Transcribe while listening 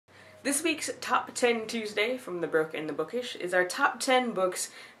This week's Top 10 Tuesday from The Broke and the Bookish is our top 10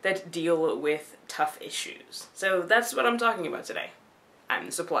 books that deal with tough issues. So that's what I'm talking about today. I'm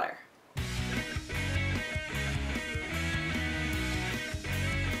the supplier.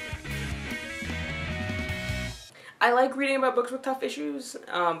 I like reading about books with tough issues,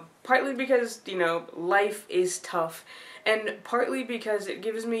 partly because, life is tough, and partly because it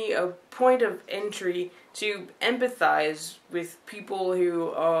gives me a point of entry to empathize with people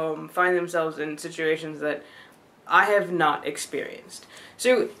who find themselves in situations that I have not experienced.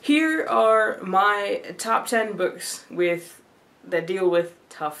 So here are my top 10 books that deal with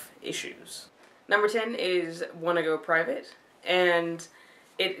tough issues. Number 10 is Wanna Go Private, and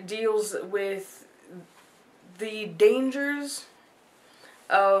it deals with the dangers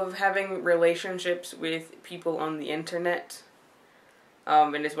of having relationships with people on the internet.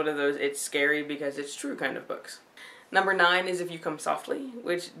 And it's one of those it's scary because it's true kind of books. Number 9 is If You Come Softly,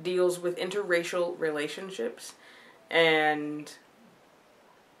 which deals with interracial relationships and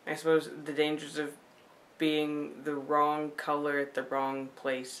I suppose the dangers of being the wrong color at the wrong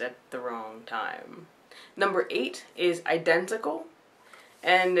place at the wrong time. Number 8 is Identical.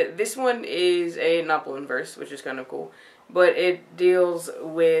 And this one is a novel in verse, which is kind of cool. But it deals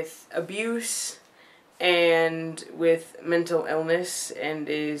with abuse and with mental illness and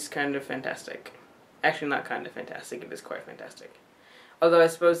is kind of fantastic. Actually, not kind of fantastic, it is quite fantastic. Although I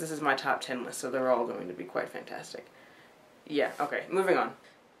suppose this is my top 10 list, so they're all going to be quite fantastic. Yeah, okay, moving on.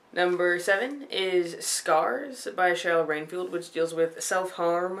 Number 7 is Scars by Cheryl Rainfield, which deals with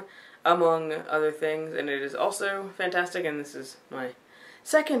self-harm, among other things, and it is also fantastic, and this is my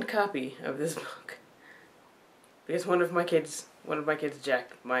second copy of this book. Because one of my kids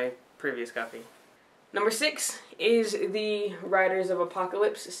jacked my previous copy. Number 6 is the Riders of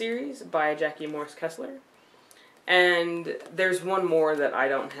Apocalypse series by Jackie Morse Kessler. And there's one more that I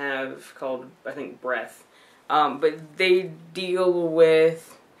don't have called, I think, Breath. But they deal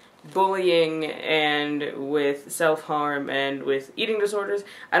with bullying and with self-harm and with eating disorders.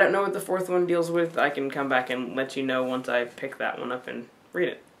 I don't know what the fourth one deals with. I can come back and let you know once I pick that one up and read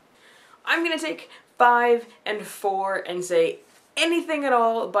it. I'm gonna take 5 and 4 and say Anything at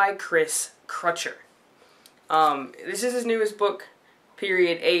All by Chris Crutcher. This is his newest book,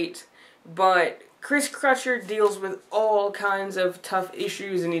 period 8, but Chris Crutcher deals with all kinds of tough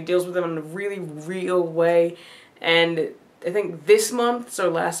issues and he deals with them in a really real way. And I think this month, so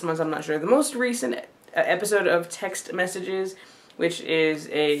last month, I'm not sure, the most recent episode of Text Messages, which is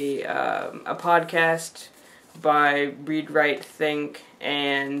a podcast by Read, Write, Think,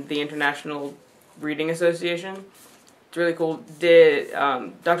 and the International Reading Association. It's really cool.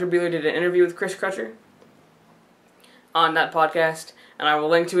 Dr. Beeler did an interview with Chris Crutcher on that podcast, and I will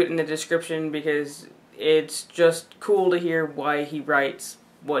link to it in the description because it's just cool to hear why he writes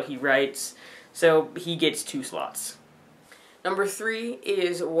what he writes, so he gets 2 slots. Number 3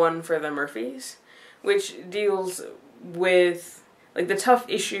 is One for the Murphys, which deals with, the tough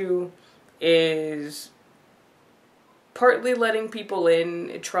issue is partly letting people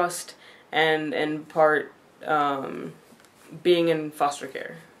in, trust, and part being in foster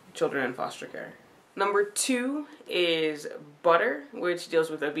care, children in foster care. Number 2 is Butter, which deals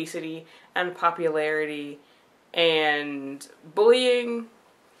with obesity and popularity and bullying.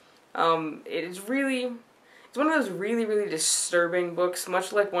 It's one of those really, really disturbing books,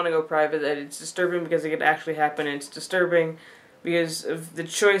 much like Wanna Go Private, that it's disturbing because it could actually happen, and it's disturbing because of the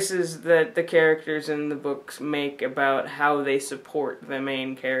choices that the characters in the books make about how they support the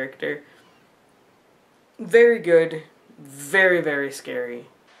main character. Very good. Very, very scary.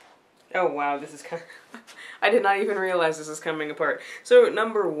 Oh wow, this is kind of... I did not even realize this is coming apart. So,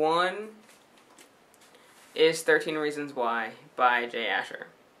 number 1 is 13 Reasons Why by Jay Asher.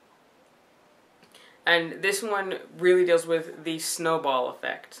 And this one really deals with the snowball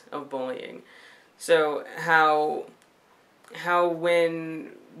effect of bullying. So, how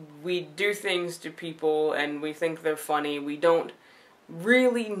when we do things to people and we think they're funny, we don't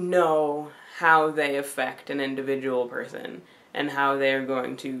really know how they affect an individual person and how they're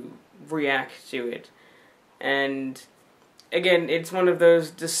going to react to it. And again, it's one of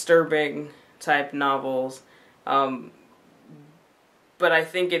those disturbing type novels, but I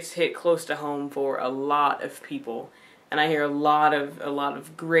think it's hit close to home for a lot of people, and I hear a lot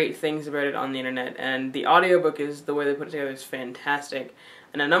of great things about it on the internet, and the audiobook is, the way they put it together is fantastic,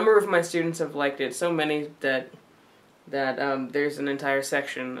 and a number of my students have liked it, so many that there's an entire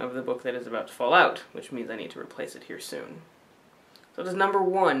section of the book that is about to fall out, which means I need to replace it here soon. So it is number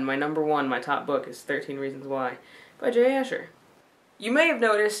 1, my top book is 13 Reasons Why by Jay Asher. You may have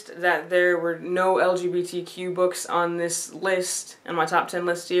noticed that there were no LGBTQ books on this list, on my top 10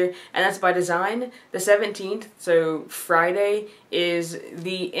 list here, and that's by design. The 17th, so Friday, is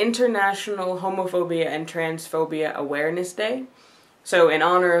the International Homophobia and Transphobia Awareness Day. So in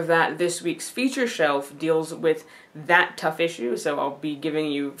honor of that, this week's feature shelf deals with that tough issue, so I'll be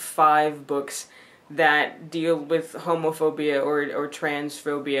giving you 5 books that deal with homophobia or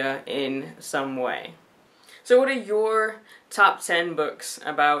transphobia in some way. So what are your top 10 books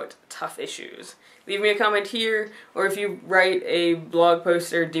about tough issues? Leave me a comment here, or if you write a blog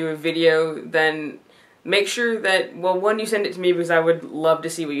post or do a video, then make sure that, well, one, you send it to me because I would love to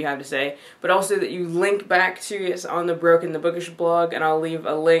see what you have to say, but also that you link back to it on the Broken the Bookish blog, and I'll leave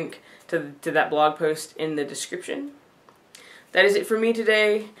a link to that blog post in the description. That is it for me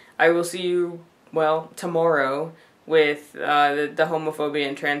today. I will see you, well, tomorrow with the Homophobia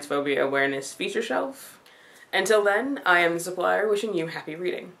and Transphobia Awareness feature shelf. Until then, I am the Supplier, wishing you happy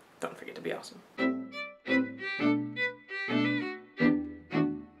reading. Don't forget to be awesome.